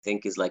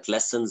think is like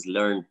lessons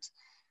learned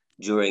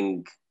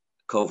during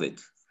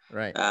COVID.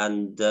 Right.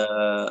 And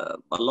a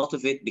lot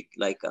of it,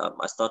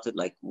 I started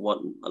a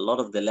lot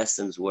of the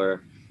lessons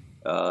were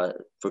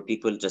for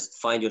people, just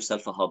find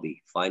yourself a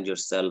hobby, find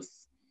yourself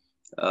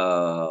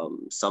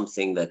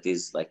something that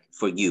is like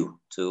for you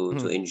to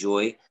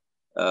enjoy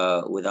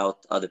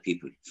without other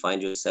people.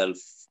 Find yourself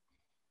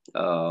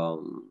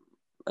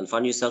and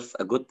find yourself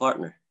a good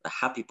partner, a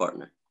happy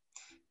partner.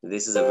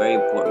 This is a very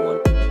important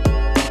one.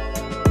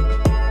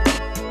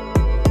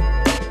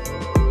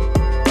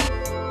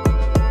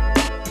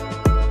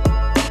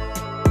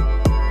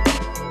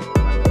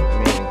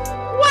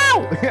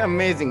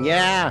 Amazing.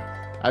 Yeah.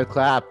 I'll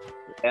clap.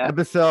 Yeah.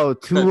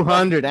 Episode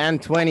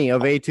 220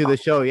 of A2 the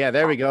show. Yeah,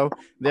 there we go.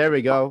 There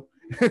we go.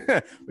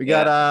 We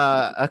got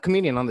a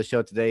comedian on the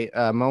show today.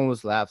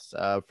 Momos Laughs,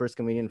 first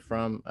comedian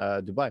from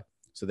Dubai.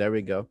 So there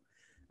we go.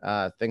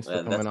 Thanks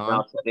for coming on.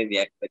 Not setting the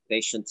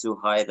expectation too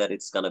high that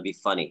it's gonna be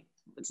funny.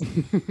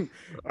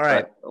 All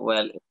right.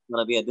 Well, it's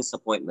gonna be a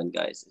disappointment,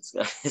 guys. It's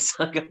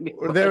not gonna be.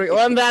 There we go.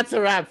 And that's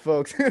a wrap,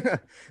 folks.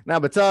 Now,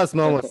 but tell us,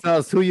 Momos, tell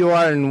us who you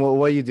are and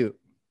what you do.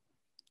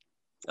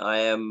 I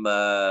am.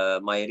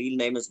 My real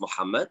name is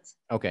Muhammad.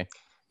 Okay.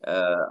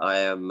 I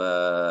am.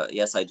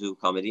 Yes, I do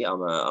comedy.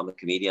 I'm a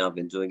comedian. I've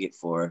been doing it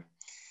for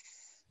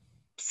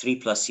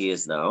 3+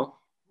 years now.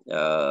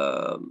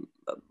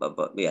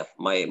 But yeah,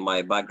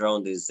 my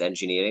background is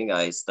engineering.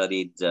 I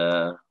studied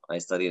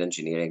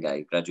engineering.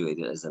 I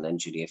graduated as an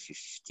engineer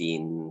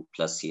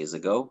 15+ years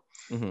ago,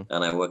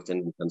 and I worked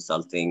in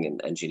consulting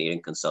and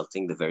engineering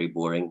consulting, the very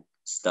boring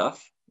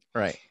stuff.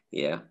 Right.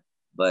 Yeah,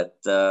 but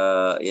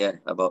yeah,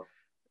 about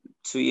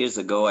 2 years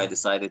ago, I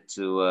decided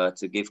to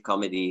give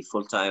comedy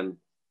full time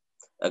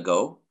a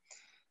go.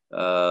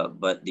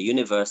 But the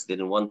universe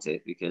didn't want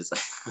it because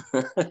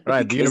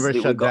right, the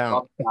universe shut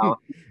down.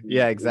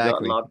 Yeah,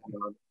 exactly.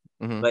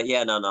 But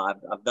yeah, no,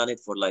 I've done it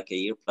for like a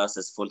year plus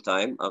as full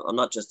time. I'm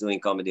not just doing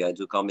comedy. I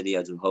do comedy.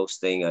 I do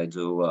hosting. I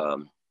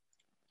do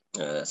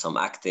some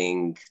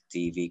acting,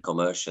 TV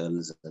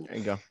commercials. And, there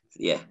you go.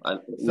 Yeah,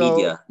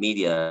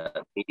 media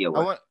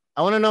work.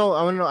 I want to know.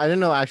 I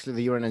didn't know actually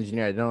that you were an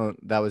engineer. I didn't know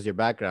that was your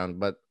background,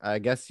 but I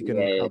guess you can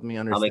help me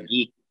understand.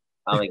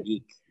 I'm a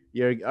geek.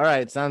 You're all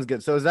right. Sounds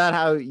good. So is that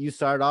how you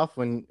started off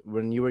when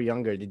you were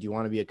younger? Did you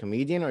want to be a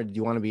comedian or did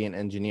you want to be an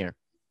engineer?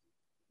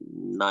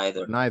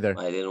 Neither. I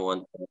didn't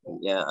want.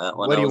 Yeah.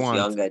 When I was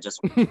young, I just.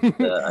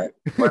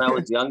 When I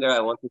was younger, I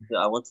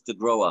wanted to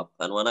grow up,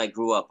 and when I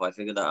grew up, I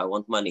figured that I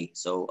want money.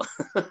 So,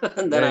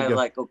 and then I'm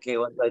like, okay,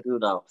 what do I do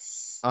now?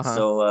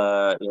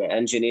 So, yeah,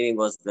 engineering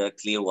was the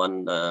clear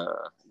one, the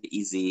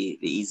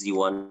easy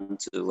one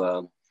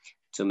to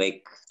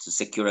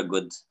secure a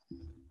good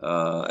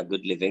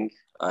living.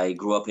 I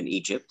grew up in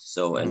Egypt,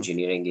 so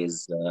engineering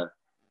is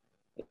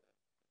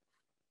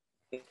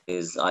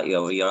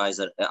you're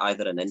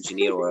either an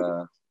engineer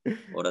or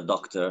a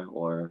doctor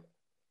or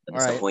a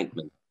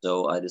disappointment. Right.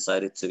 So I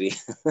decided to be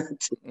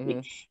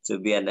to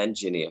be an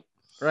engineer.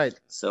 Right.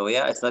 So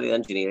yeah, I studied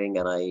engineering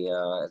and I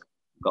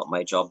got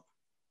my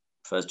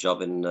first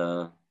job in.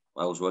 I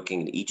was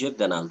working in Egypt,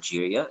 then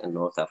Algeria in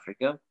North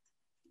Africa,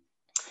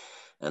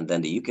 and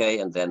then the UK,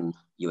 and then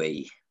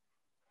UAE.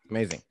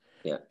 Amazing.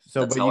 Yeah.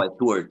 So that's how I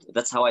toured.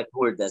 That's how I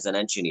toured as an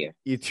engineer.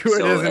 You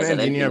toured as an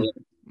engineer.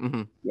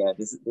 Yeah,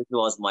 this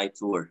was my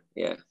tour.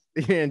 Yeah.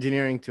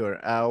 Engineering tour.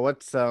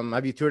 What's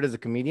have you toured as a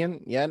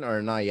comedian yet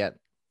or not yet?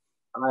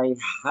 I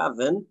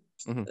haven't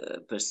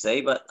per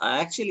se, but I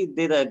actually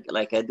did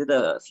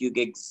a few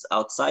gigs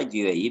outside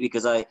UAE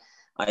because I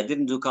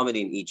didn't do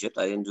comedy in Egypt.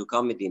 I didn't do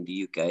comedy in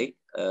the UK.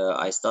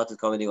 I started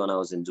comedy when I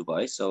was in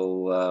Dubai.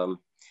 So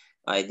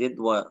I did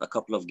a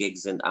couple of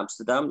gigs in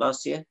Amsterdam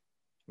last year.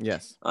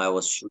 Yes. I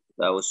was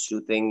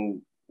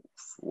shooting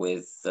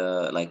with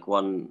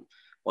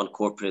one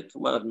corporate,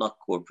 well, not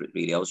corporate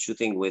really. I was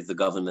shooting with the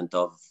government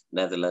of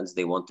Netherlands.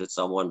 They wanted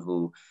someone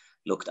who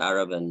looked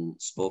Arab and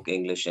spoke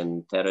English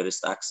in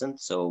terrorist accent.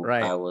 So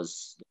I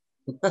was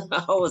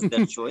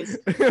their choice.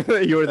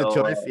 You were the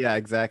choice. Yeah,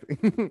 exactly.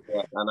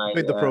 Yeah, and I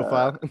fit the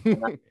profile.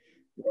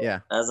 Yeah.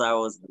 As I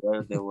was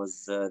there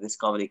was this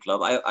comedy club.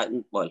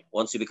 Well,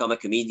 once you become a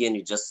comedian,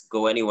 you just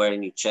go anywhere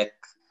and you check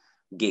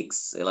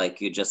gigs.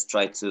 Like you just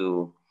try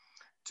to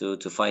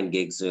find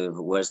gigs.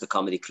 Where's the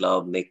comedy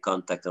club? Make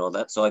contact and all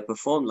that. So I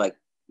performed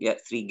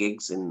 3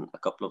 gigs in a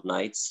couple of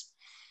nights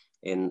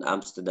in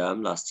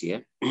Amsterdam last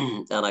year,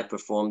 and I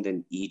performed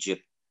in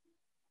Egypt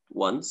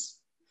once,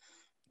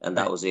 and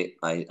that was it.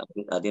 I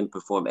didn't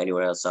perform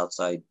anywhere else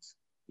outside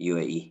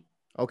UAE.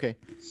 Okay.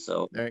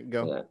 So there you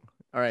go. Yeah.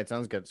 All right,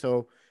 sounds good.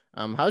 So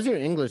how's your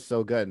English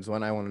so good is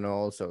what I want to know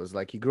also. Is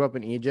like you grew up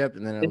in Egypt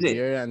and then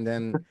Algeria and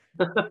then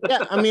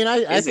yeah, I mean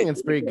I think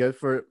it's pretty good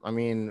for I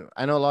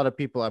know a lot of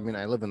people, I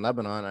live in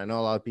Lebanon. I know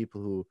a lot of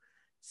people who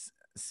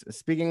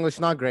speak English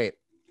not great.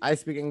 I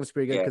speak English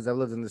pretty good because I've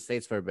lived in the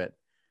States for a bit.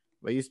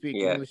 But you speak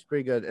English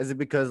pretty good. Is it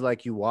because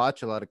like you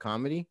watch a lot of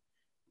comedy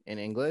in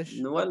English?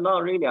 Well,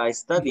 not really. I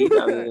studied.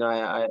 I mean,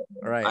 I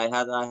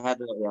had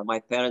my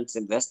parents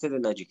invested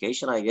in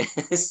education, I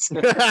guess.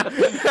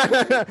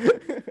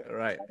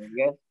 Right. I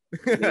guess.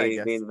 I We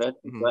guess.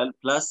 invested Hmm. well.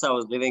 Plus, I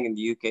was living in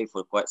the UK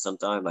for quite some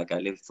time. Like I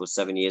lived for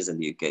 7 years in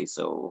the UK.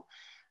 So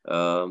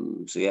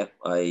yeah,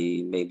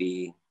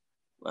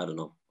 I don't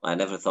know. I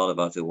never thought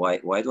about it.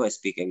 Why do I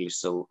speak English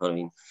so? I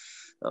mean,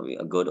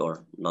 good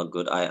or not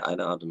good. I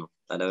don't know.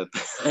 I never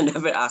I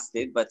never asked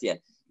it, but yeah,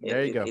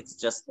 There you go. it's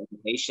just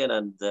education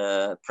and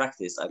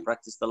practice. I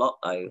practiced a lot.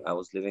 I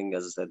was living,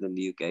 as I said, in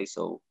the UK,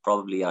 so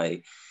probably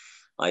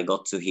I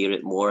got to hear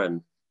it more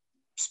and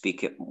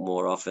speak it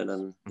more often.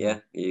 And Hmm. yeah,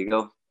 here you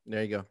go.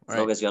 There you go. All As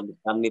long right. as you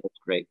understand me,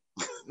 that's great.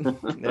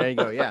 There you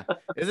go. Yeah.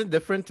 Is it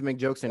different to make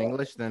jokes in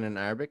English than in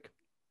Arabic?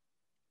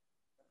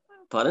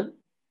 Pardon?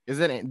 Is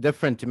it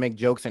different to make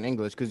jokes in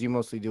English because you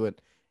mostly do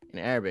it in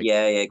Arabic,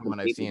 Yeah, yeah, from what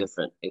I've completely seen?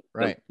 different. It's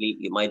Right.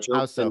 completely my How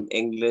jokes so? in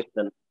English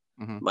and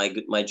Mm-hmm.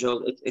 my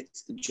joke.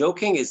 It's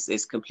joking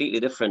is completely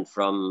different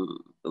from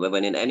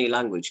when in any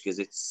language, because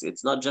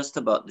it's not just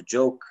about the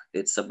joke.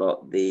 It's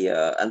about the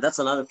and that's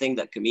another thing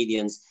that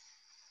comedians.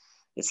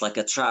 It's like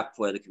a trap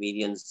where the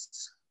comedians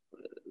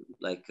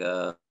like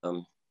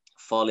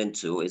fall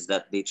into, is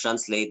that they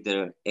translate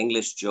their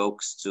English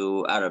jokes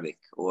to Arabic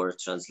or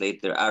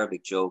translate their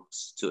Arabic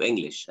jokes to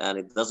English, and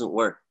it doesn't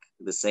work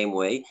the same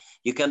way.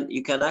 You can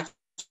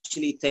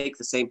actually take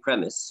the same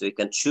premise, so you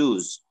can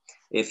choose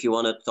if you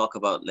want to talk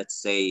about, let's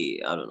say,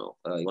 I don't know,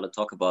 you want to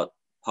talk about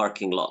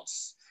parking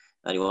lots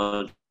and you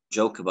want to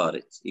joke about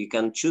it. You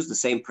can choose the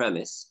same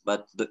premise,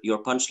 but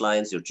your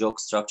punchlines, your joke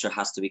structure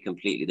has to be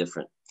completely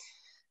different.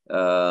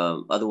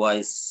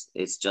 Otherwise,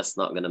 it's just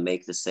not gonna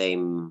make the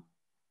same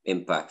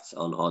impact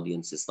on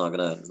audience. It's not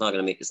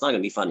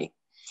gonna be funny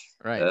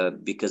Right.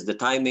 because the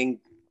timing,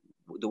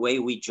 the way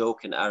we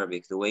joke in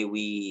Arabic, the way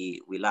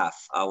we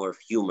laugh, our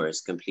humor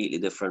is completely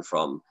different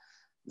from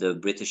the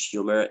British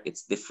humor.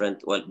 It's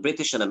different. Well,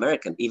 British and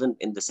American, even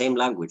in the same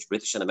language,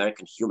 British and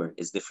American humor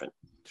is different.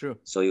 True.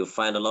 So you'll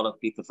find a lot of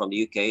people from the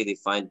UK, they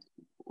find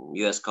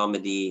US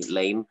comedy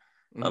lame. A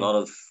Mm-hmm. lot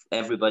of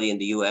everybody in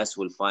the US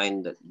will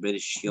find that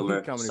British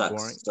humor Comedy boring.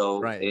 sucks. So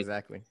Right.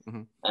 Exactly.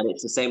 Mm-hmm. and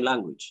it's the same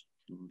language.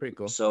 Pretty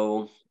cool.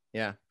 So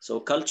Yeah.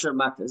 culture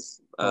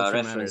matters, Culture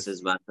matters.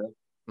 references matter.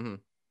 Mm-hmm.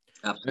 And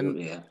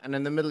Absolutely, yeah. and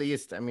in the Middle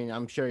East, I mean,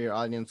 I'm sure your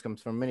audience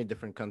comes from many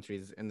different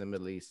countries in the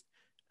Middle East.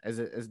 Is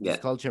this Yeah.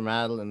 culture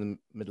model in the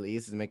Middle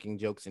East is making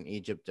jokes in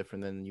Egypt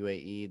different than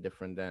UAE,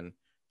 different than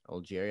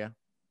Algeria?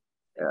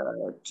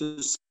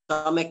 To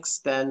some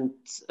extent,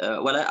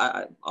 well,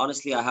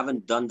 honestly, I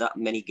haven't done that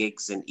many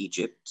gigs in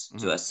Egypt Mm-hmm.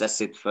 to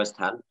assess it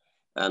firsthand.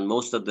 And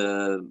most of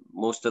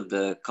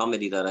the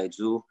comedy that I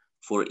do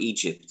for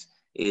Egypt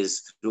is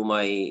through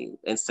my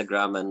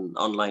Instagram and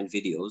online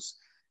videos.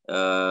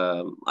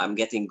 I'm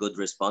getting good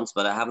response,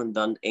 but I haven't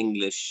done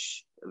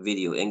English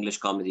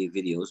comedy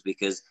videos,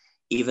 because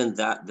even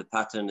that, the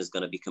pattern is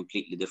going to be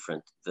completely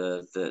different.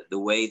 The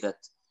way that,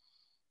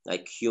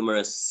 like,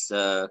 humorous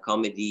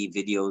comedy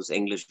videos,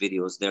 English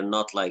videos, they're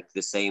not like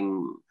the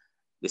same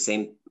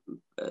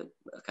uh,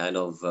 kind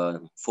of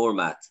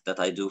format that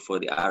I do for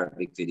the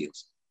Arabic videos.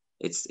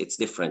 It's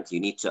different. You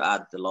need to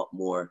add a lot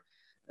more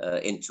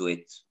into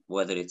it,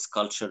 whether it's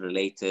culture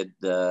related,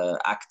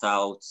 act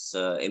outs,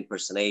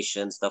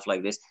 impersonation, stuff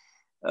like this.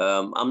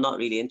 I'm not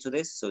really into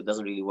this, so it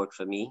doesn't really work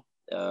for me.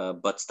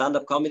 But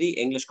stand-up comedy,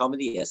 English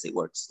comedy, yes, it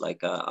works.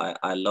 Like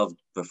I love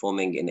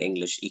performing in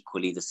English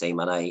equally the same,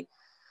 and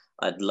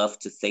I'd love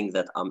to think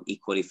that I'm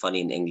equally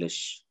funny in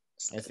English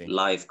I see.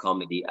 live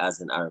comedy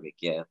as in Arabic.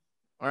 Yeah,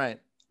 All right.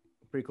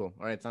 Pretty cool.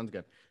 All right, sounds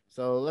good.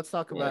 So let's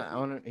talk yeah. about. I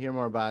want to hear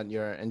more about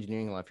your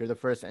engineering life. You're the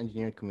first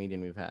engineer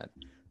comedian we've had.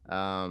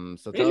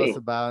 So tell us Really?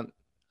 about.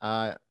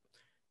 Uh,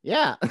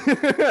 yeah,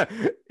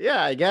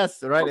 yeah. I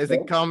guess right. Is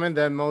it Okay. common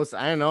that most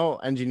I don't know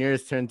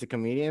engineers turn to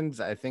comedians?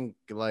 I think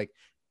like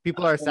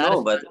people are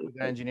No, but satisfied with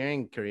their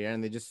engineering career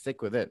and they just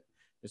stick with it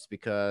just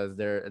because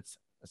it's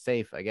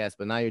safe, I guess.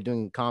 But now you're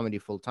doing comedy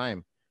full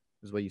time,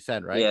 is what you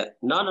said, right? yeah,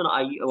 no, no, no.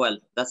 Well,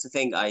 that's the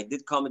thing. I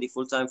did comedy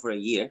full time for a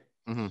year,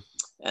 Mm-hmm.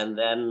 and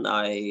then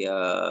I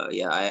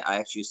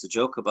actually used to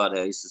joke about it.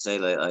 I used to say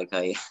like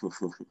I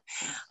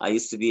I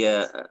used to be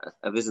a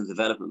business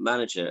development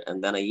manager,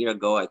 and then a year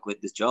ago I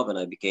quit this job and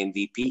I became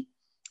VP,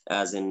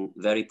 as in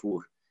very poor.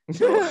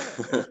 So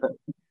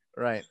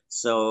Right.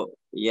 so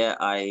yeah,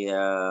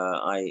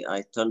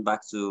 I turned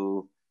back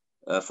to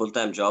a full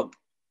time job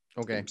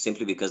Okay.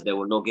 simply because there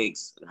were no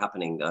gigs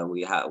happening.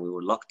 We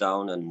were locked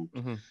down and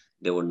Mm-hmm.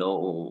 there were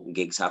no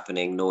gigs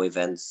happening, no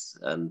events,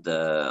 and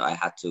I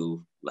had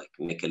to like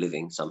make a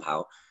living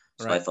somehow.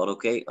 So I Right. thought,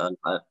 okay, and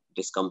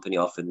this company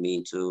offered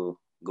me to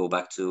go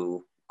back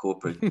to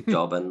corporate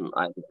job, and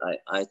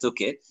I took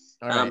it,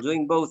 All and I'm right.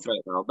 doing both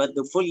right now. But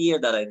the full year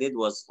that I did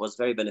was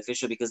very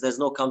beneficial because there's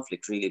no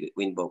conflict really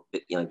between both,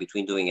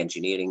 between doing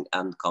engineering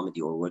and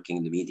comedy or working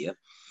in the media.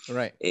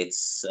 Right.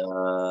 It's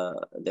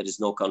there is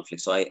no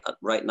conflict. So I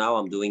right now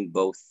I'm doing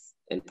both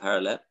in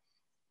parallel.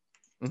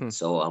 Mm-hmm.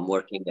 So I'm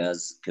working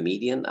as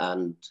comedian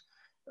and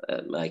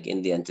like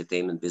in the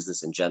entertainment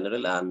business in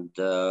general,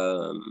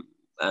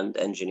 and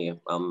engineer.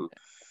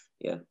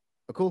 Yeah,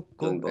 Cool.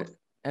 doing Cool. both.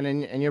 And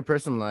in your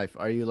personal life,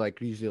 are you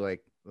like usually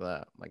like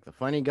the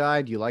funny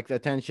guy? Do you like the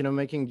attention of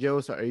making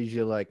jokes, or are you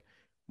usually like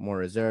more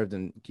reserved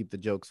and keep the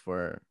jokes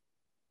for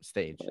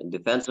stage? It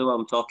depends who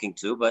I'm talking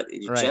to, but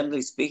Right.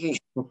 generally speaking,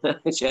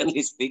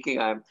 generally speaking,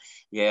 I'm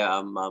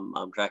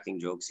cracking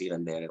jokes here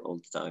and there all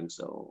the time.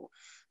 So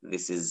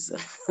this is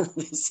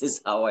this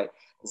is how I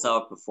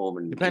perform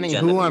in Depending who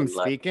generally I'm in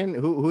life. speaking,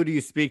 who do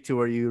you speak to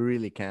where you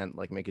really can't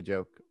like make a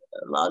joke?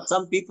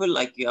 Some people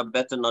like I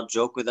better not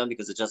joke with them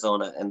because I just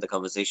want to end the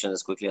conversation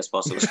as quickly as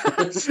possible.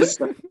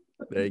 So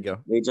There you go.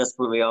 they just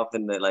put me off,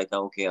 and they're like,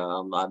 okay,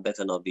 I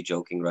better not be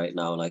joking right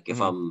now. Like if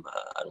Hmm. I'm,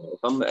 I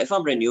don't know, if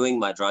I'm renewing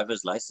my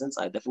driver's license,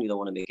 I definitely don't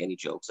want to make any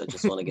jokes. I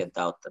just want to get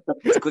out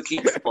as quickly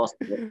as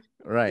possible.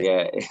 Right.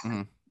 Yeah,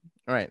 Hmm.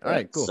 All right. All yeah.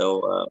 right. Cool.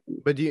 So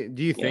But do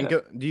you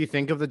yeah.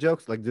 think of the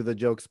jokes? Like, do the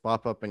jokes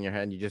pop up in your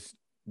head and you just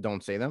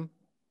don't say them?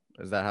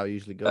 Is that how it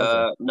usually goes,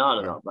 No, no,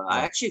 or no. But I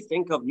no? actually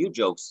think of new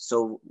jokes.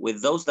 So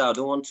with those that I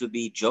don't want to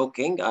be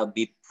joking, I'll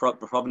be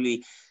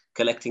probably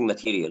collecting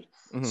material.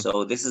 Hmm.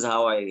 So this is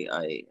how I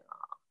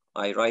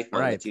write my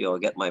Right. material or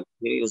get my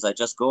materials. I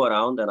just go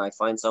around and I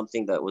find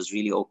something that was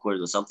really awkward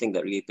or something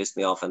that really pissed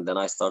me off, and then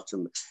I start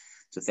to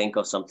think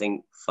of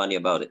something funny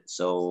about it.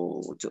 So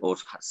or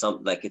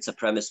some like it's a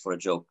premise for a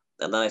joke,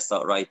 and then I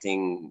start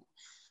writing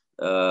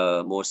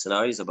more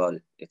scenarios about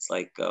it. It's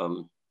like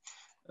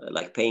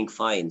paying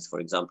fines, for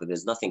example.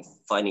 There's nothing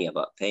funny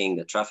about paying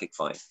a traffic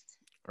fine,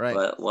 Right.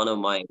 but one of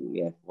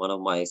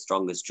my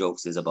strongest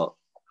jokes is about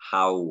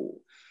how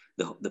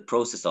the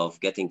process of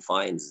getting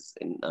fines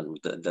and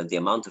the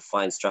amount of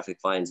fines, traffic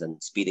fines,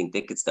 and speeding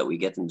tickets that we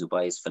get in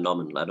Dubai is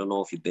phenomenal. I don't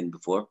know if you've been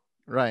before,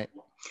 Right.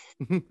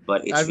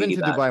 but it's I've been really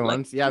to bad. Dubai Like,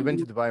 once. Yeah, I've been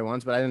to Dubai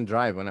once, but I didn't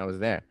drive when I was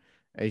there.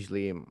 I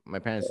usually my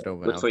parents drove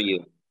when I good was for there.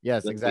 you,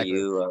 Yes, good for exactly.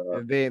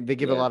 you. They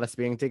give a Yeah. lot of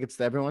speeding tickets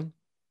to everyone.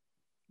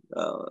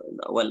 Uh,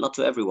 well, not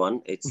to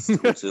everyone. It's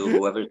to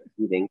whoever's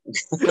speeding.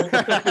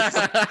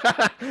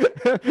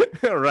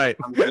 Right.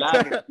 I'm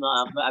glad it's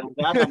not. I'm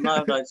glad I'm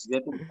not like,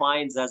 getting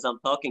fines as I'm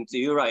talking to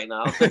you right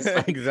now. It's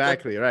like,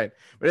 Exactly, right.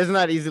 But isn't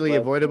that easily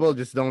but avoidable?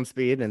 Just don't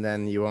speed and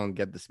then you won't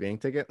get the speeding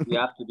ticket. you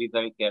have to be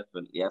very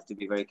careful. You have to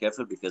be very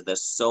careful because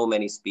there's so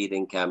many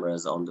speeding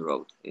cameras on the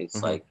road. It's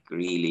Hmm. like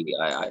really.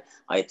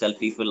 I tell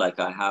people like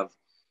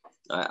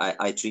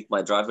I treat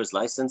my driver's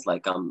license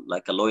like I'm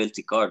like a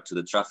loyalty card to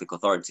the traffic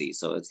authority.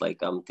 So it's like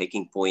I'm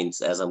taking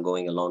points as I'm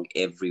going along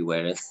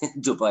everywhere in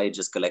Dubai,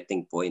 just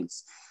collecting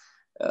points.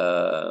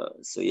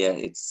 So yeah,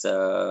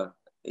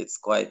 it's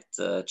quite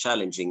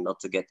challenging not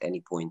to get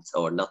any points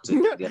or not to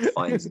get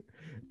fines.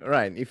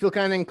 Right. You feel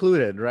kind of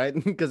included, right?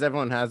 Because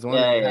everyone has one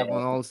and Yeah, you yeah, have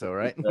one also,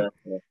 right?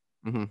 yeah.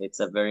 Hmm. It's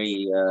a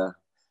very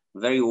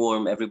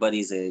warm.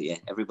 Everybody's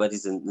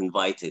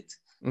invited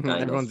Hmm. kind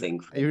of Everyone's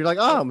thing. you're like,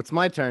 oh, it's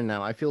my turn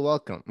now. I feel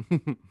welcome.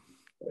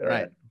 Yeah.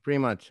 Right. Pretty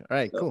much. All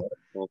right, So,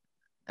 cool.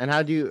 And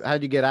how do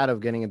you get out of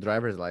getting a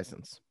driver's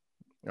license?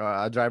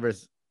 A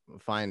driver's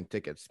fine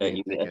ticket, speeding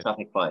you get a ticket.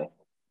 traffic fine.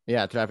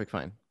 Yeah, traffic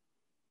fine.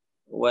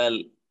 Well,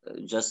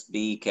 just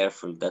be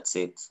careful. That's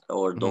it.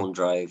 Or Hmm. don't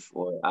drive,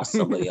 or ask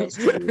somebody else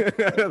to do it.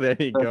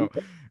 There you go.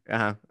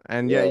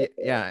 And yeah, Yeah,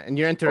 yeah, and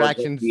your or just be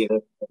interactions, a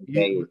risk and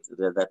pay you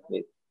it. That's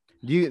it.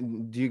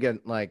 do you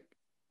get like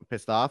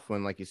pissed off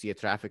when like you see a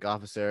traffic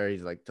officer,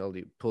 he's like told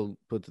you pull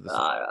to the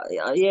side?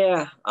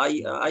 Yeah, I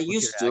Mhm. I What's your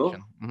used to.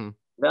 reaction? Hmm.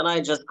 Then I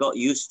just got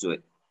used to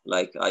it.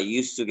 Like I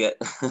used to get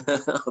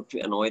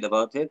annoyed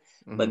about it,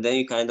 Hmm. but then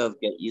you kind of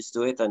get used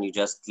to it and you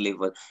just live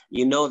with.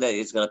 You know that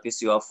it's gonna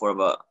piss you off for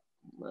about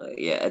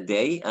a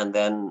day, and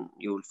then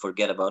you'll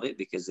forget about it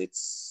because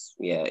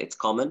it's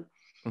common.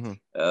 Hmm.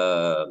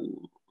 Um,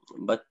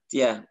 but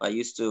yeah, I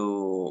used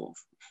to,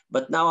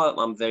 but now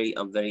I'm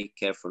very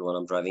careful when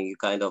I'm driving. You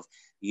kind of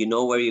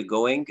where you're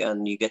going,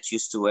 and you get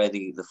used to where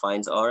the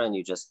fines are, and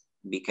you just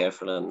be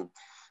careful, and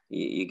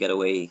you get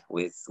away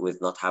with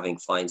not having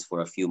fines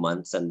for a few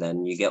months, and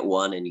then you get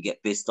one, and you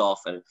get pissed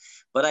off. And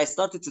but I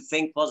started to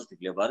think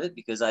positively about it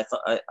because I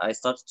thought I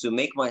started to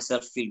make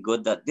myself feel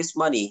good that this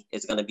money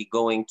is going to be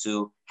going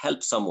to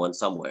help someone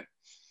somewhere.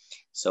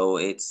 So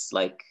it's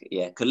like,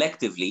 yeah,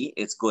 collectively,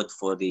 it's good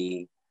for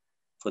the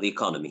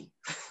economy.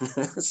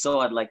 So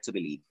I'd like to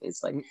believe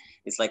it's like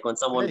when There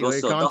someone you go.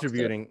 goes You're to a doctor,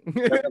 contributing.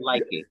 doesn't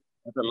like it,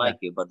 doesn't Yeah, like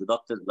it, but the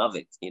doctors love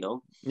it.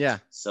 yeah.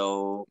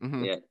 So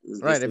Hmm. yeah,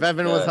 Right. If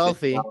Evan was this is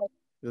healthy, how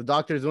the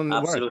doctors wouldn't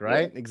work, absolutely,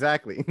 right?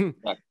 Exactly.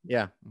 exactly,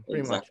 Yeah,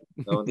 pretty much. exactly.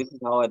 So this is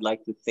how I'd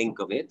like to think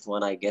of it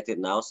when I get it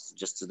now,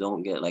 just to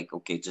don't get like,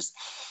 okay, just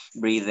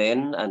breathe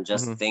in and Hmm.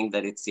 just think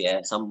that it's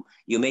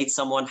you made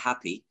someone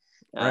happy,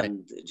 Right.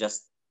 and just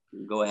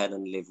go ahead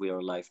and live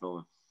your life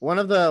normal. One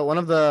of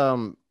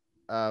the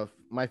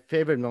my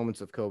favorite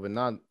moments of COVID.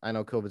 Not I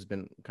know COVID's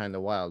been kind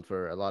of wild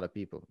for a lot of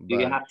people, Do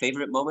you but have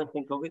favorite moments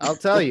in I'll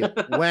tell you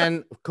COVID?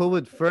 when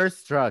COVID first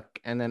struck,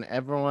 and then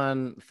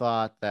everyone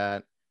thought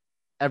that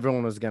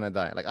everyone was gonna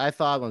die. Like I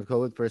thought when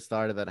COVID first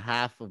started that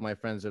half of my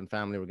friends and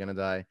family were gonna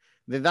die.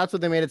 That's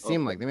what they made it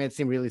seem Okay. like. They made it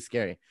seem really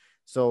scary.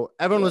 So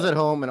everyone was Yeah. at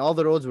home and all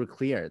the roads were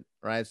cleared,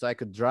 right? So I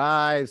could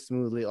drive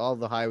smoothly. All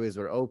the highways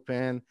were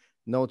open,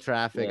 no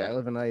traffic. Yeah. I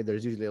live in LA.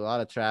 There's usually a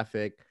lot of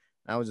traffic.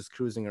 I was just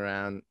cruising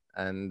around.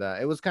 and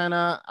it was kind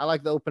of, I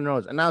like the open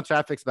roads, and now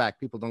traffic's back.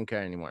 People don't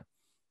care anymore.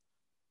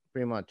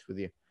 Pretty much with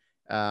you.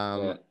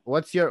 Yeah.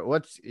 What's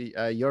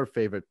your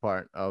favorite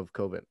part of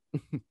COVID?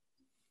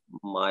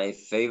 My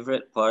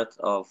favorite part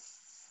of,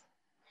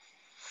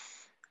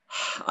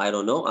 I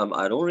don't know.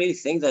 I don't really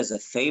think there's a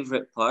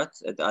favorite part.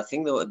 I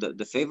think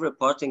the favorite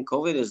part in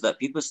COVID is that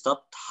people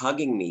stopped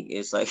hugging me.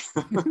 It's like,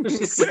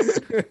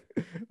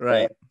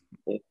 Right.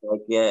 it's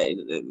like, yeah,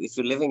 if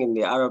you're living in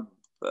the Arab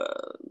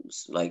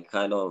like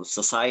kind of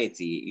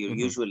society, you're Mm-hmm.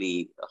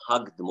 usually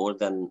hugged more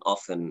than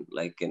often,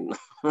 like in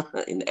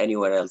in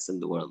anywhere else in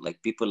the world. Like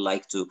people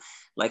like to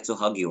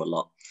hug you a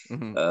lot.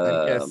 Mm-hmm.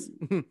 And kiss.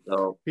 Um,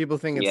 so People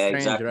think it's yeah,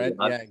 strange, exactly. right?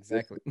 Yeah,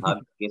 exactly. Hug,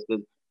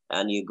 kisses,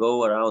 and you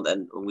go around,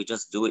 and we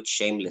just do it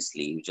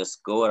shamelessly. You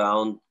just go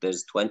around.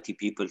 There's 20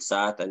 people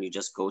sat, and you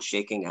just go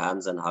shaking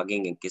hands and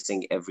hugging and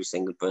kissing every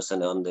single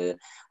person on the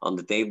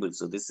table.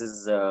 So this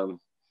is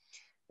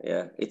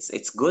yeah,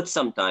 it's good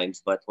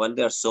sometimes, but when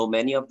there are so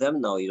many of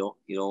them, no, you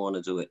don't want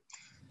to do it.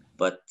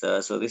 But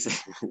so this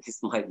this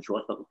might be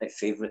one of my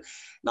favorite.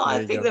 No, I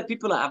There you think go. that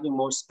people are having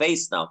more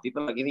space now.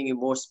 People are giving you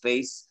more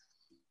space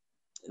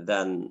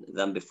than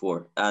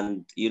before,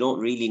 and you don't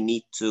really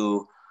need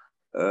to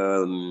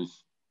um,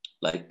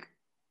 like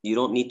you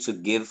don't need to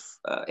give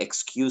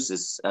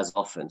excuses as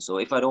often. So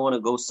if I don't want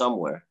to go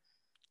somewhere,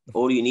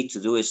 all you need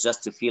to do is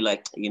just to feel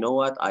like, you know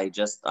what, I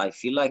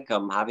feel like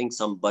I'm having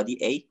some body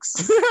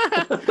aches.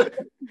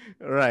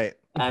 Right.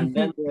 And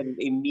then they'll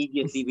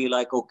immediately be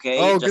like, okay,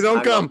 Oh, just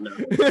don't hang up come. now. I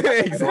don't want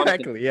to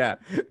Exactly. Yeah.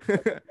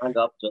 hang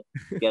up, just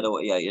get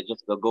away. Yeah, you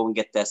just go and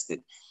get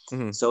tested.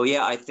 Hmm. So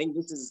yeah, I think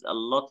this is a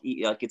lot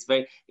like it's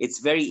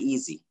very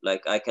easy.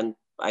 Like I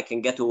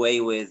can get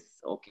away with,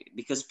 okay,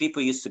 because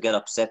people used to get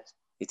upset.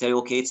 They tell you,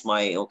 okay, it's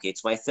my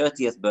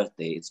 30th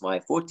birthday, it's my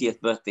 40th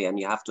birthday, and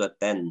you have to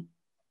attend.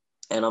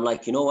 And I'm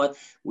like, you know what?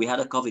 We had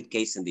a COVID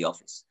case in the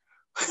office.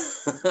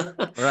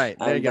 Right.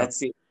 There you And go.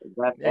 that's it.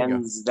 That There you go.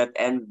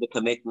 ends the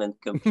commitment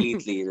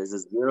completely. There's a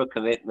zero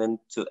commitment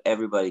to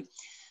everybody.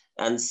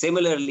 And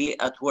similarly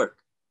at work,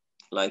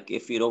 like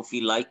if you don't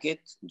feel like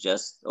it,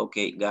 just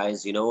okay,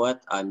 guys, you know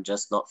what? I'm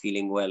just not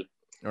feeling well.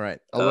 All right.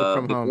 I'll work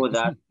from home. Before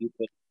that,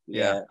 people,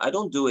 Yeah. yeah, I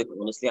don't do it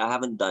honestly. I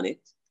haven't done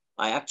it.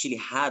 I actually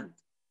had,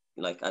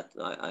 like,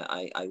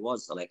 I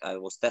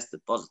was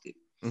tested positive,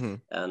 Hmm.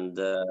 and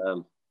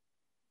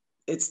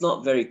it's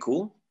not very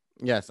cool.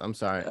 Yes. I'm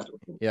sorry. Uh,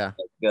 Yeah.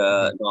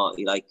 Hmm. no,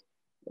 like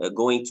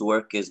going to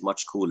work is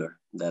much cooler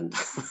than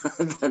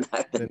than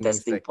Then being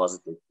testing sick.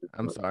 positive.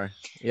 I'm sorry.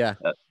 Yeah.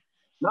 Uh,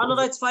 no, no, Was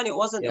no, it? it's fine. It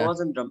wasn't. It Yeah.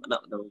 wasn't. No,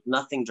 there was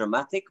nothing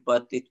dramatic,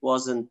 but it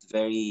wasn't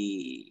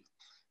very.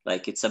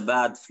 Like it's a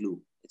bad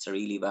flu. It's a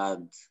really bad.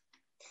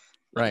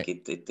 Like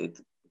Right.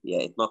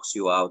 yeah, it knocks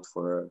you out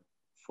for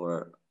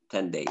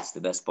 10 days.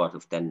 The best part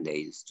of 10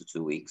 days to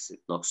 2 weeks, it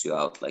knocks you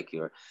out. Like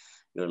you're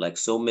like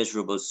so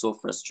miserable, so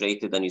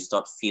frustrated, and you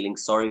start feeling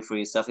sorry for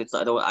yourself.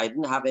 I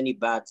didn't have any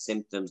bad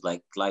symptoms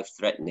like life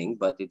threatening,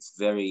 but it's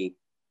very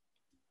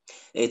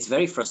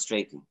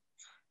frustrating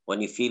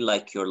when you feel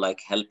like you're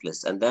like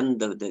helpless. And then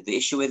the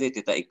issue with it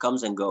is that it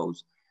comes and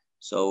goes.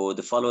 So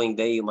the following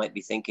day you might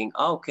be thinking,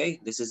 oh, okay,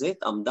 this is it,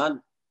 I'm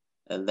done.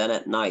 And then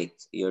at night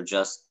you're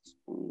just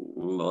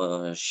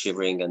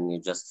shivering, and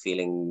you're just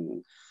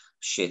feeling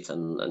shit,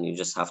 and you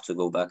just have to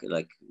go back,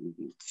 like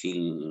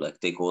feel like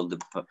take all the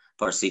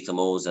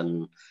paracetamols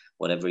and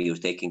whatever you're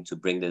taking to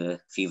bring the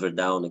fever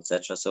down,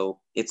 etc. So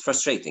it's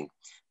frustrating,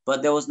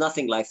 but there was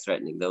nothing life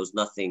threatening. There was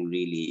nothing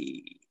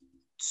really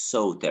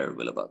so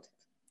terrible about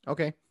it.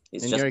 Okay.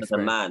 It's In just your as a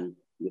experience. man,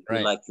 you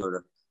feel Right. like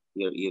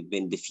you've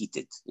been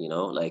defeated.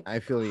 Like, I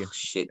feel you.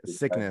 shit, this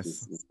guy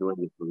Sickness. is doing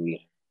it for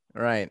me.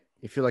 Right.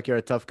 You feel like you're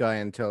a tough guy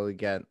until you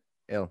get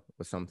ill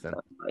with something.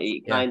 Yeah.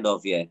 Kind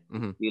of, yeah. You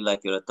Hmm. feel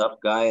like you're a tough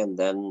guy, and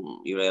then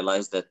you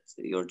realize that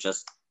you're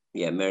just,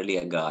 yeah, merely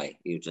a guy.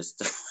 You're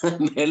just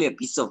merely a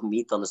piece of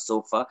meat on the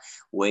sofa,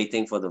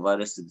 waiting for the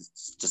virus to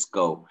just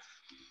go.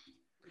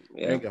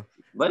 There you Yeah, go.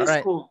 but All it's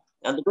right. cool.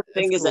 And the good It's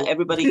thing is that cool.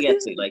 everybody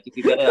gets it. Like if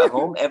you get it at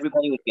home,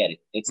 everybody would get it.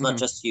 It's not Hmm.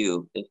 just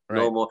you. It's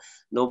no Right. more.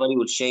 Nobody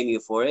will shame you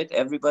for it.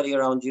 Everybody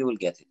around you will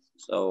get it.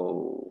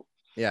 So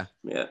Yeah.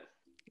 yeah,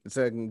 It's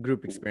a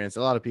group experience.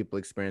 A lot of people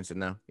experience it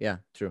now. Yeah.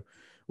 True.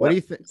 What yeah. do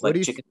you think? It's What do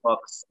like you? chicken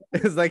pox.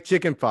 It's like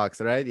chicken pox,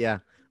 right? Yeah.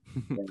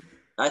 Yeah.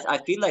 I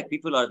feel like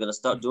people are gonna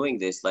start doing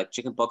this, like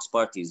chicken pox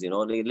parties.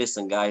 They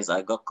listen, guys,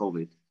 I got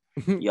COVID.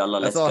 Yalla,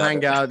 Let's let's all gather.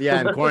 hang out. Yeah,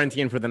 and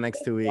quarantine for the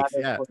next 2 weeks.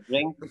 Gather Yeah. for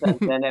drinks, and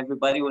then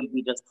everybody will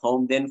be just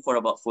homed in for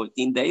about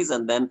 14 days,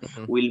 and then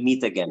Mhm. we'll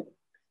meet again.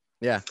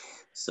 Yeah.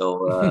 So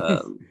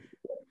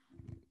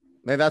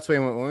Maybe that's way.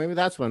 Maybe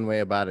that's one way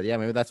about it. Yeah.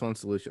 Maybe that's one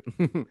solution.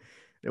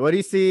 What do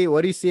you see?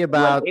 What do you see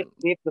well, about?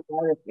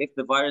 if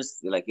the virus,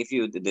 like if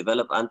you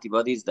develop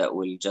antibodies that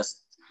will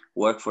just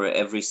work for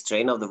every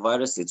strain of the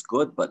virus, it's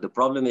good. But the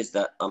problem is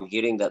that I'm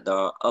hearing that there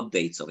are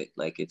updates of it.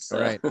 Like it's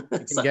All right. You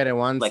it's can get it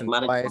once like and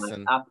managed twice by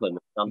and Apple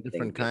or something,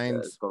 different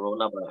kinds.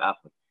 Corona by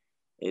Apple.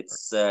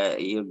 It's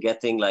you're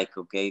getting like,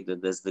 okay,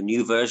 there's the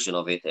new version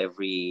of it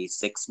every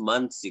 6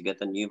 months. You get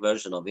a new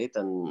version of it,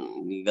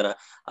 and you're gonna.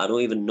 I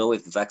don't even know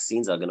if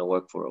vaccines are gonna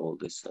work for all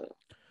this.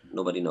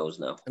 Nobody knows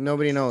now.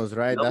 Nobody knows,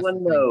 right? No That's the one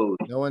thing. knows.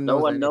 No one No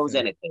knows one knows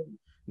anything. anything.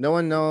 No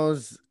one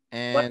knows.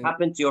 What And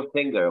happened to your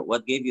finger?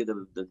 What gave you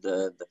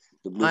the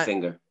blue I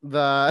finger?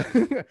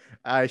 the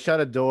I shut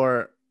a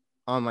door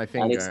on my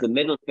And it's finger, the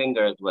middle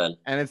finger as well.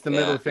 and it's the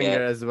middle Yeah, yeah,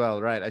 finger as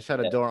well, right? I shut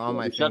a yeah. door on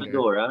Yeah, my you shut the finger.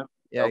 door, huh?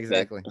 Yeah, Okay.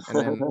 exactly. And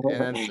then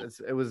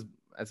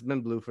it's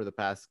been blue for the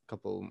past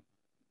couple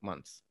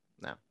months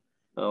now.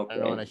 I don't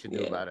know what Okay. I should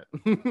do Yeah. about it.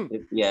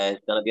 Yeah,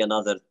 it's gonna be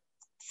another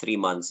 3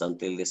 months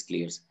until this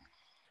clears.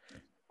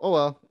 Oh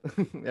well,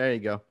 there you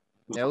go.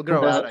 It'll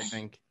grow out, I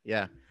think.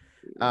 Yeah.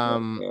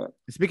 Um, Yeah.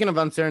 Speaking of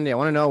uncertainty, I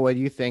want to know what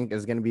you think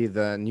is going to be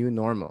the new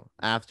normal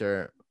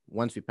after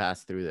once we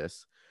pass through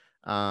this.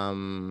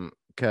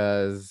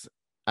 Because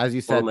as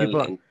you said, Normal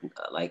people and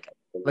like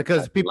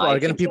because people are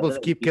life going to in people general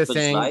in keep people's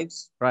kissing,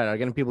 lives. right? Are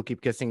going to people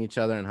keep kissing each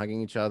other and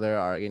hugging each other?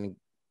 Are going to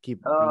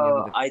keep being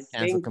able to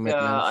cancel I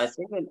commitments?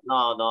 think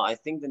no, I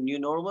think the new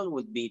normal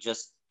would be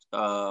just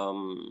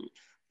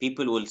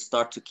people will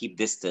start to keep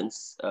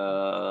distance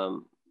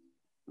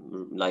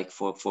like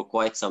for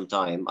quite some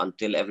time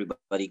until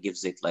everybody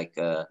gives it like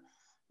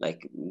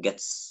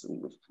gets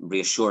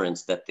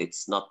reassurance that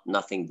it's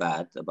nothing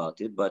bad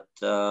about it.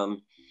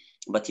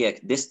 But yeah,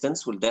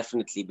 distance will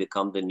definitely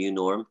become the new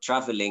norm.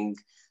 Traveling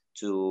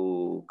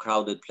to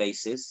crowded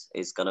places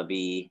is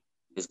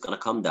gonna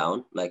come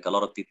down. Like a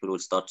lot of people will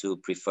start to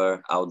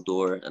prefer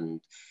outdoor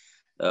and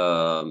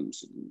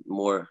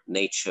more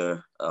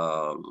nature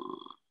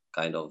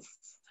kind of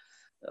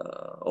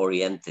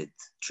oriented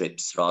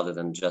trips rather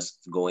than just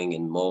going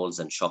in malls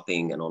and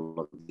shopping and all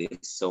of this.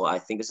 So I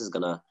think this is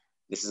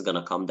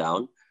gonna come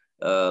down.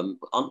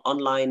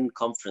 Online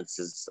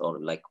conferences or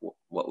like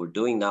what we're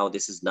doing now,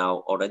 this is now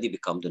already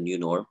become the new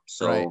norm.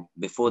 Right. So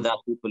before that,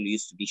 people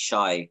used to be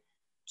shy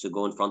to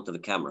go in front of the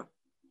camera.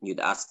 You'd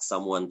ask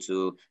someone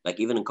to, like,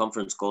 even in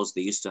conference calls,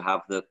 they used to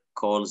have the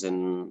calls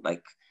in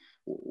like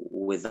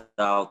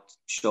without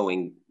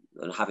showing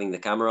having the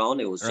camera on.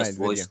 It was just Right.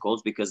 voice Video.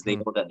 calls because they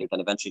Hmm. know that they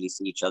can eventually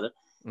see each other.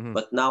 Hmm.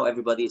 But now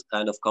everybody is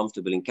kind of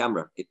comfortable in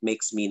camera. It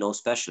makes me no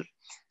special.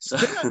 So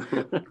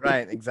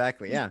Right.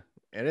 Exactly. Yeah.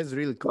 It is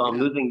really so cool. I'm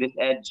Yeah. losing this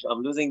edge.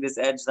 I'm losing this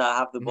edge that I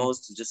have the Hmm. most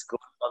to just go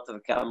in front of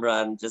the camera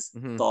and just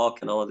Hmm.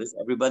 talk and all this.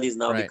 Everybody is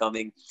now Right.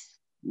 becoming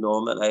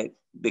normal. Like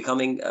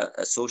becoming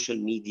a social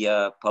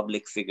media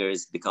public figure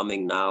is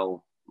becoming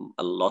now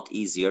a lot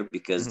easier Hmm.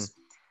 because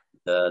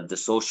the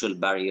social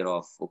barrier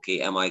of,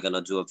 okay, am I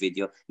gonna do a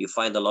video? You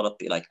find a lot of,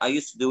 like, I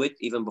used to do it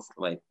even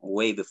before, like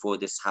way before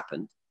this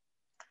happened,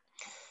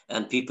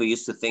 and people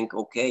used to think,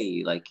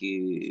 okay, like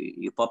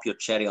you pop your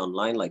cherry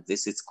online like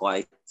this, it's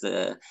quite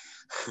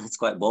it's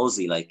quite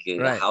ballsy, like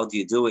Right. how do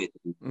you do it?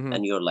 Hmm.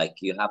 And you're like,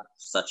 you have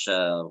such a,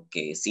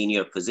 okay,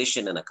 senior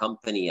position in a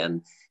company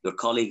and your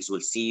colleagues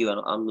will see you, and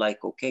I'm like,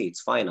 okay,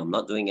 it's fine, I'm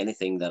not doing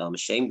anything that I'm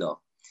ashamed of.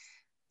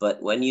 But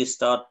when you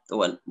start,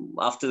 well,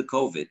 after the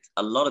COVID,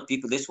 a lot of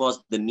people, this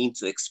was the mean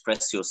to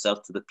express yourself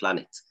to the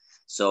planet.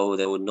 So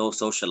there was no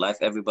social life.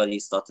 Everybody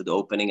started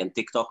opening, and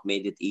TikTok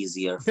made it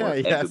easier Yeah. for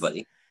Yes.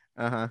 everybody.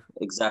 Uh-huh.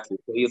 Exactly.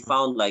 So you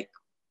found like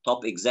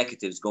top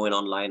executives going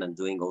online and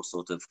doing all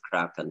sorts of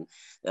crap, and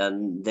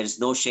there's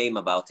no shame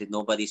about it.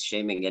 Nobody's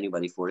shaming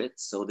anybody for it.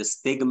 So the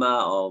stigma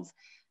of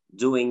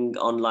doing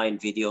online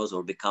videos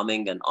or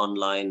becoming an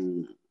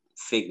online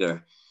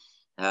figure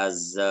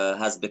has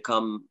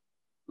become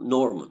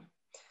normal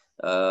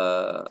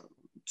uh,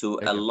 to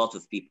a Okay. lot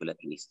of people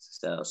at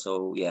least.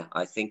 So yeah,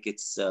 I think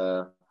it's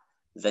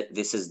that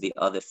this is the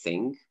other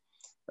thing.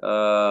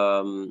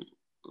 Um,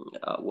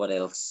 what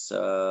else?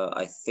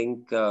 I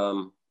think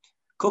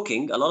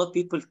cooking. A lot of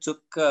people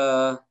took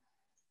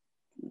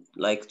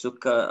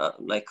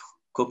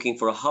cooking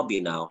for a hobby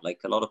now. Like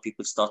a lot of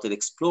people started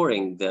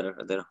exploring their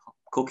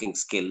cooking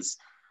skills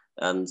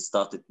and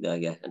started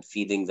yeah, and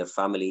feeding their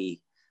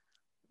family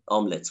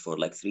omelets for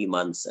like 3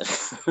 months.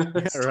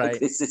 It's like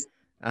Right.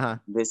 Uh-huh.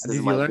 this is Did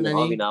you my learn new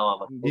hobby any now.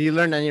 I'm a did cook. you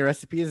learn any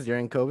recipes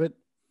during COVID?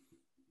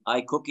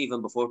 I cook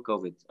even before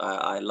COVID.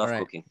 I All love right.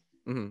 cooking.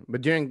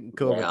 But during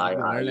Yeah, COVID, did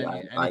you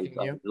learn anything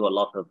I new? do a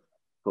lot of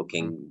Hmm.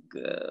 cooking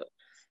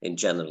in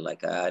general.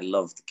 Like I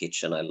love the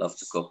kitchen. I love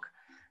to cook.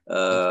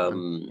 That's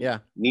fun. Yeah.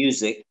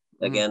 Music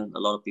Hmm. again. A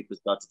lot of people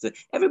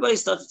everybody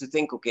started to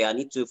think, okay, I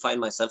need to find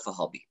myself a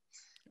hobby.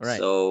 Right.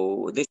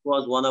 So this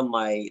was one of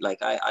my,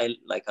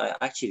 I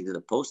actually did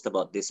a post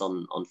about this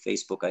on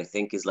Facebook. I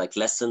think is like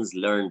lessons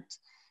learned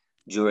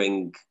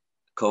during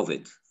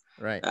COVID.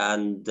 Right.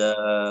 And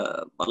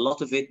a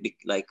lot of it,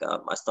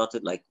 I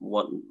started like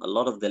one. A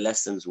lot of the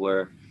lessons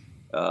were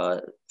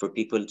for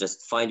people,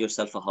 just find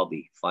yourself a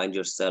hobby, find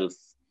yourself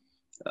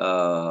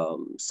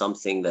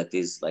something that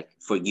is like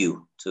for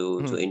you to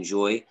Hmm.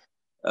 enjoy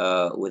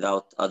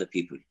without other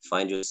people.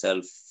 Find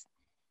yourself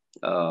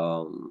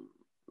um,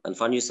 and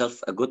find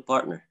yourself a good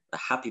partner, a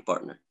happy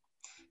partner.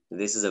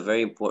 This is a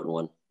very important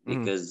one Hmm.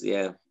 because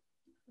yeah,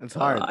 It's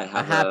hard. I A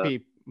have a happy.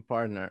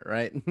 partner,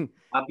 right?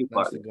 Happy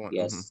That's the partner. going.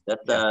 Yes,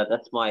 Yeah.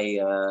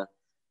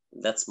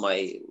 that's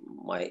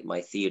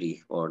my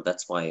theory, or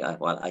that's my I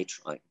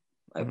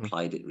Hmm.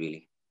 applied it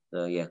really.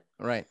 Yeah,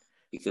 Right.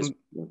 because Some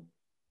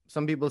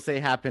some people say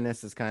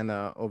happiness is kind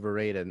of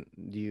overrated.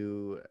 Do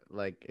you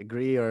like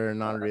agree or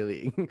not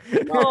really?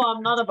 no,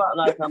 I'm not about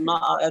like I'm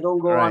not. I don't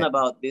go on Right.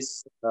 about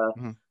this.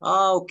 Hmm.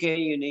 Okay,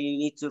 you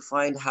need to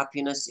find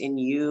happiness in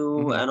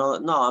you, Hmm. and all.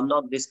 No, I'm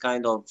not this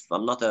kind of.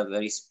 I'm not a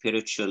very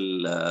spiritual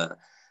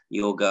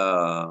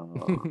yoga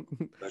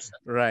person.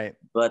 Right.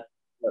 But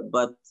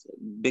but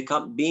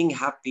being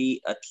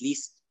happy, at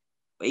least,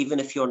 even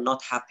if you're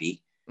not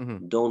happy,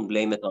 Hmm. don't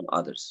blame it on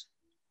others.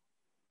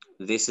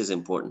 This is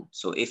important.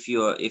 So if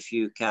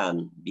you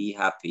can be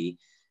happy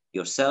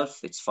yourself,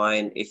 it's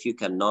fine. If you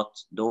cannot,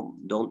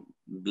 don't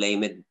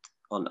blame it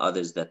on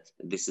others that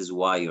this is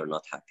why you're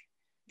not happy.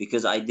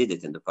 Because I did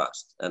it in the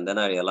past, and then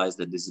I realized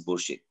that this is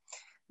bullshit.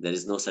 There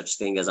is no such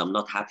thing as I'm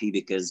not happy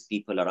because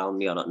people around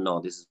me are not.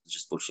 No, this is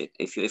just bullshit.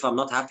 If I'm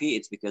not happy,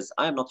 it's because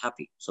I am not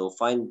happy. So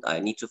I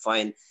need to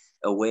find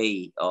a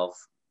way of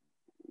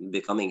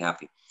becoming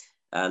happy.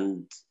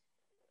 And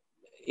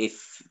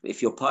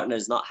if your partner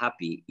is not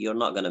happy, you're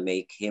not gonna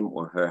make him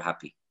or her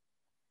happy.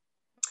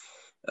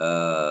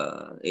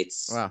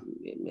 It's Wow.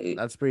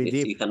 That's pretty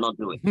deep. you cannot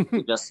do it.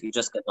 You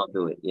just cannot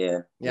do it.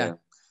 Yeah, Yeah. yeah.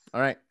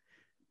 All right.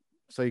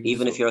 So you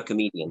Even if so you're a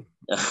comedian.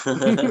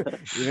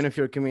 even if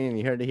you're a comedian,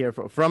 you heard to hear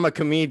from a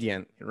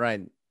comedian,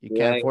 right? You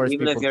Yeah, can't force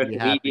even if people you're to a be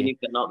comedian, happy. you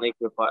cannot make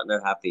your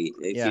partner happy.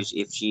 Yeah.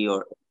 If she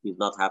or he's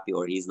not happy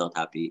or he's not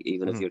happy,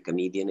 even if Hmm. you're a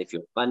comedian, if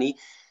you're funny,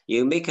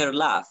 you make her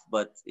laugh,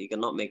 but you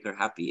cannot make her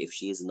happy if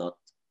she is not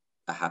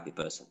a happy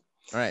person.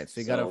 All right. So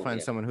you got to So find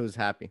yeah. someone who's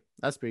happy.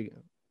 That's pretty.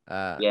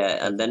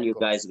 Yeah, and That's then you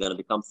cool. guys are gonna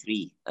become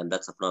three, and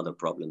that's another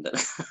problem then.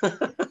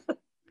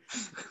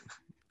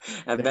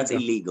 And There you that's go.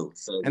 illegal.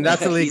 So And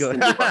that's at least illegal. in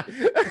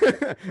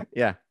Dubai.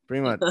 Yeah,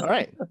 pretty much. All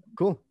right.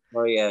 Cool.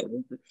 Oh yeah,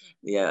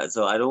 yeah.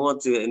 So I don't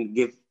want to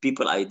give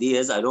people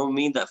ideas. I don't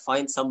mean that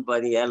find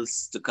somebody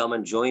else to come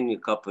and join your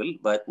couple,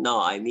 but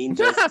no, I mean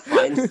just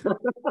find.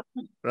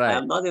 I Right.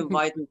 am not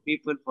inviting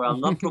people for.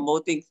 I'm not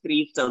promoting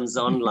threesomes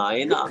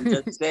online. I'm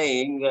just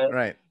saying,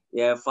 Right.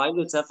 yeah, find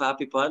yourself a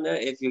happy partner.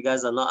 If you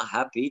guys are not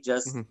happy,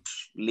 just Mhm.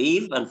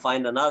 leave and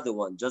find another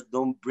one. Just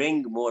don't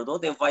bring more.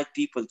 Don't invite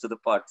people to the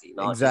party.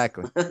 No, just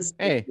Exactly. stick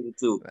Hey, to the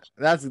two.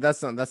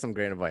 that's some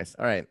great advice.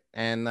 All right,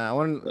 and I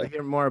want Yeah. to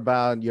hear more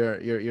about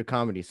your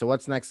comedy. So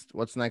what's next?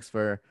 What's next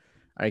for?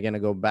 Are you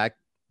gonna go back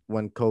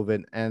when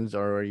COVID ends,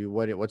 or are you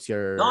what's No,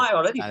 your I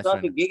already status right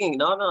now? started gigging.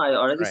 No, no, I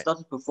already Right.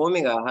 started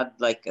performing. I had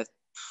like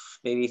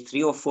maybe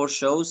 3 or 4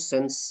 shows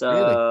since.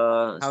 Really?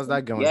 How's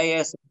that Yeah, going?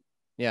 yes,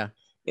 Yeah.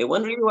 it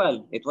went really well.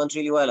 It went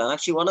really well. And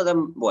actually, one of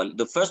them, well,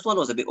 the first one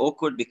was a bit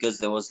awkward because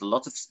there was a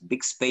lot of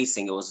big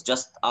spacing. It was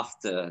just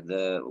after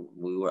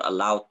we were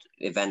allowed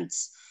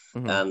events,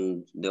 Mm-hmm. and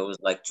there was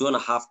like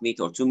 2.5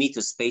 meter or 2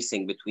 meters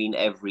spacing between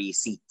every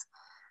seat.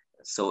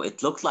 So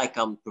it looked like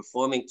I'm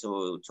performing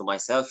to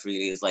myself.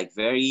 Really, it's like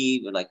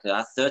very like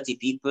 30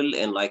 people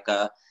in like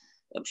a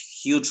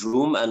huge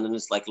room, and then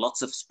it's like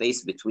lots of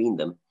space between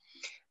them.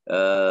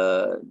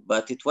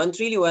 But it went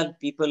really well.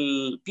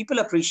 People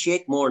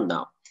appreciate more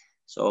now,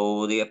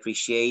 so they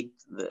appreciate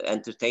the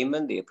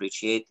entertainment. They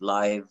appreciate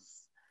live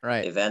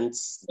Right.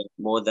 events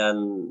more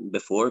than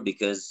before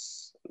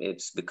because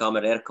it's become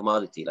a rare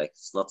commodity. Like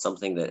it's not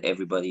something that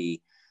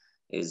everybody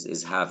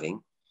is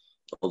having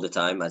all the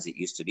time as it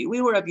used to be.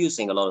 We were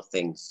abusing a lot of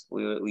things.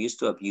 We used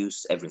to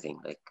abuse everything,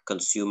 like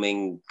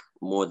consuming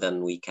more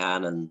than we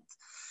can and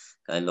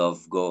kind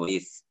of go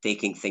if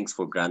taking things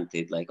for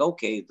granted. Like,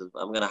 okay,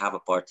 I'm gonna have a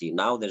party.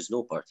 Now there's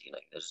no party.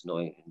 Like there's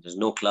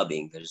no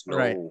clubbing.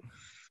 Right.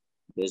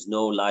 There's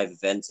no live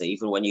events.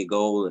 Even when you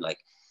go, like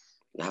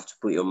you have to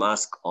put your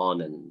mask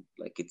on and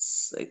like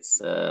it's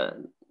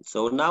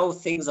so now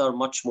things are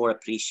much more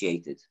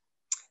appreciated.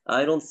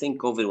 I don't think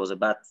COVID was a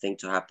bad thing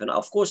to happen.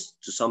 Of course,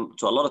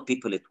 to a lot of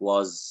people, it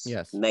was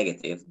Yes.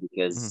 negative Mm-hmm.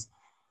 because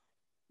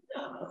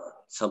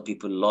some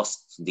people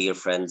lost dear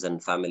friends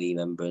and family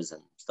members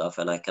and stuff.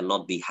 And I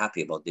cannot be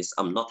happy about this.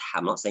 I'm not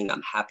saying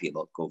I'm happy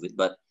about COVID,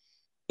 but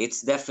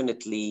it's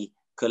definitely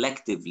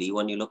collectively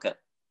when you look at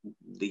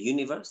the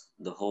universe,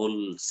 the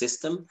whole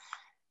system,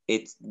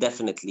 it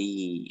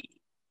definitely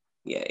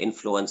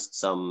influenced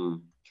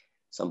some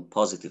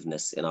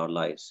positiveness in our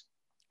lives.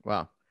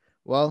 Wow.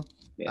 Well,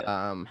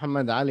 Yeah,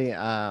 Muhammad Ali,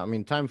 I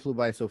mean, time flew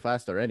by so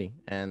fast already,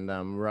 and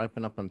we're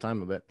wrapping up on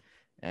time a bit.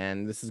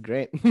 And this is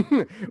great.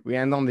 We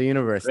end on the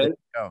universe. There great.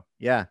 you go.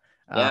 Yeah.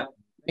 Yeah,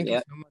 Thank you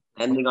yeah. so much.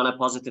 Ending on a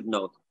positive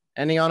note.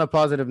 Ending on a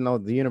positive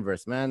note, the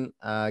universe, man.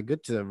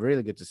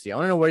 Really good to see. I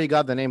want to know where you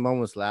got the name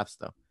Momos Laughs,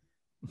 though.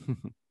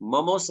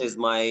 Momos is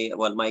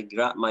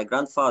my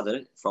grandfather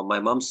from my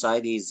mom's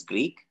side. He's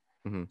Greek,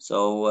 Hmm. so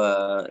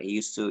he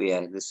used to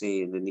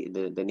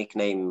the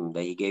nickname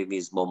that he gave me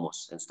is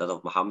Momos instead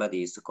of Muhammad. He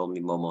used to call me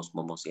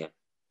Momos. Yeah.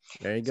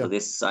 There you So go.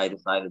 this I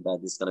decided that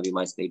this is gonna be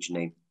my stage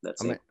name.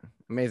 That's Ama- it.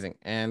 Amazing.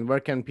 And where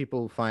can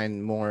people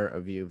find more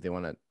of you if they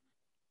want to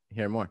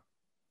hear more?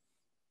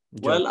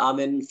 Well, I'm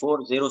in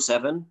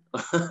 407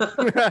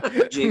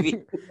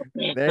 JV.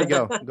 There you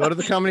go. Go to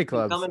the comedy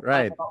clubs,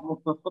 right?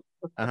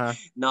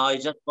 No, you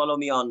just follow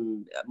me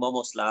on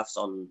Momo's Laughs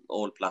on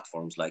all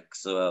platforms, like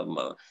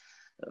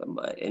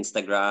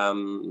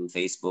Instagram,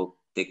 Facebook,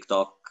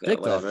 TikTok,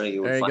 whatever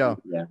you will there you find. Go.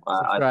 Yeah,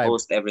 I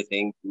post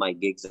everything, my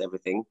gigs,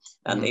 everything.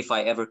 And if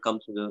I ever come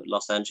to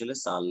Los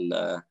Angeles,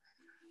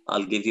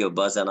 I'll give you a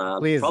buzz, and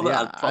I'll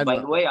probably. By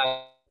the way,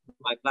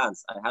 my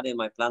plans. I had in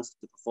my plans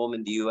to perform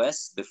in the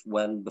US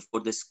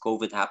before this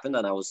COVID happened,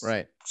 and I was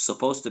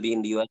supposed to be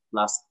in the US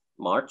last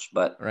March,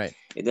 but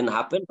it didn't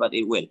happen. But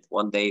it will.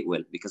 One day it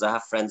will, because I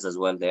have friends as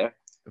well there.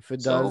 If it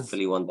does, so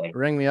hopefully one day.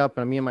 Ring me up,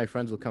 and me and my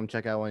friends will come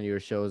check out one of your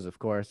shows. Of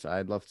course,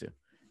 I'd love to.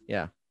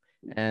 Yeah.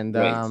 And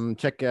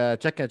check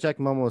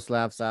Momo's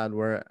Laughs out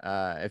where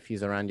if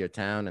he's around your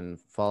town, and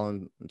follow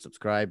and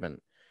subscribe, and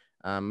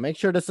make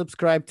sure to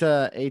subscribe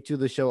to A2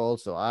 the show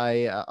also.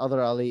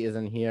 Other Ali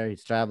isn't here,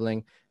 he's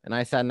traveling, and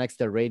I sat next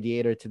to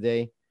Radiator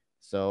today,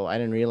 so I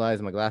didn't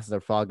realize my glasses are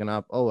fogging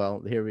up. Oh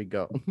well, here we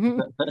go. Yeah,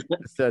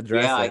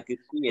 I could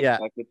see it. Yeah,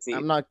 I could see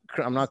I'm not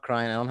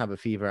crying, I don't have a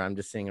fever, I'm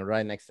just sitting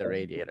right next to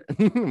Radiator.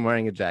 I'm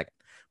wearing a jacket.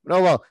 But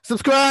oh well,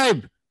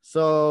 subscribe.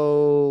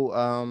 So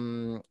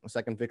so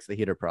I can fix the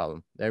heater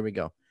problem. There we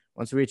go.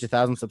 Once we reach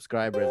 1,000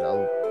 subscribers,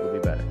 we'll be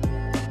better.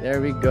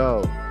 There we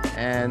go.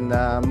 And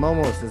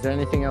Momos, is there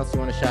anything else you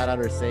want to shout out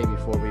or say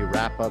before we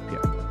wrap up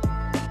here?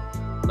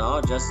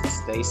 No, just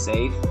stay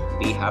safe,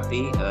 be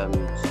happy, and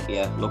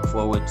yeah, look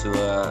forward to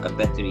a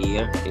better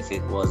year if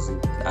it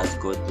wasn't as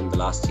good in the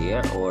last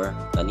year, or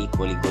an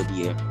equally good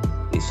year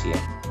this year.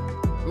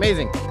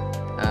 Amazing.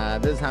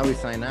 This is how we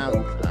sign out,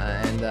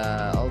 and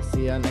I'll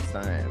see you next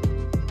time.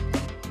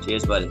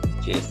 Cheers, buddy.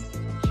 Cheers.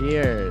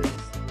 Cheers.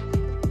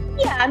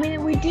 Yeah, I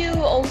mean, we do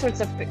all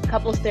sorts of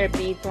couples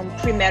therapy, from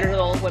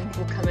premarital, when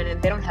people come in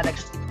and they don't have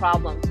actual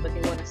problems, but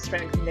they want to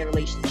strengthen their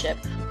relationship,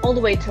 all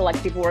the way to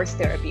like divorce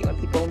therapy, when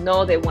people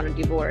know they want to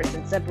divorce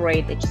and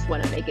separate, they just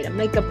want to make it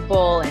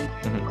amicable, and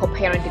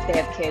co-parent if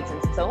they have kids,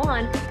 and so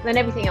on. And then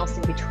everything else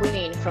in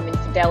between, from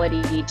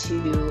infidelity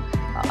to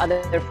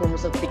other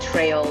forms of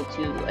betrayal,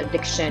 to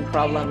addiction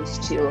problems,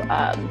 to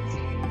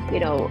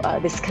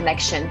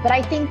disconnection. But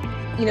I think,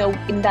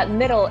 in that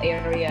middle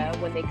area,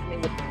 when they come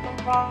in with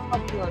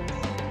problems,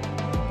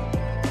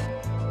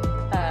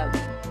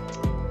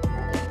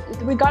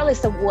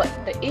 regardless of what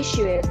the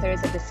issue is, there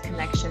is a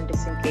disconnection,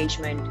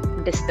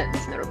 disengagement,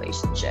 distance in the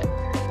relationship.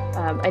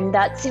 And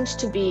that seems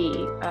to be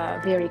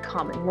very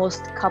common.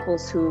 Most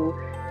couples who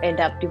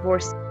end up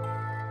divorcing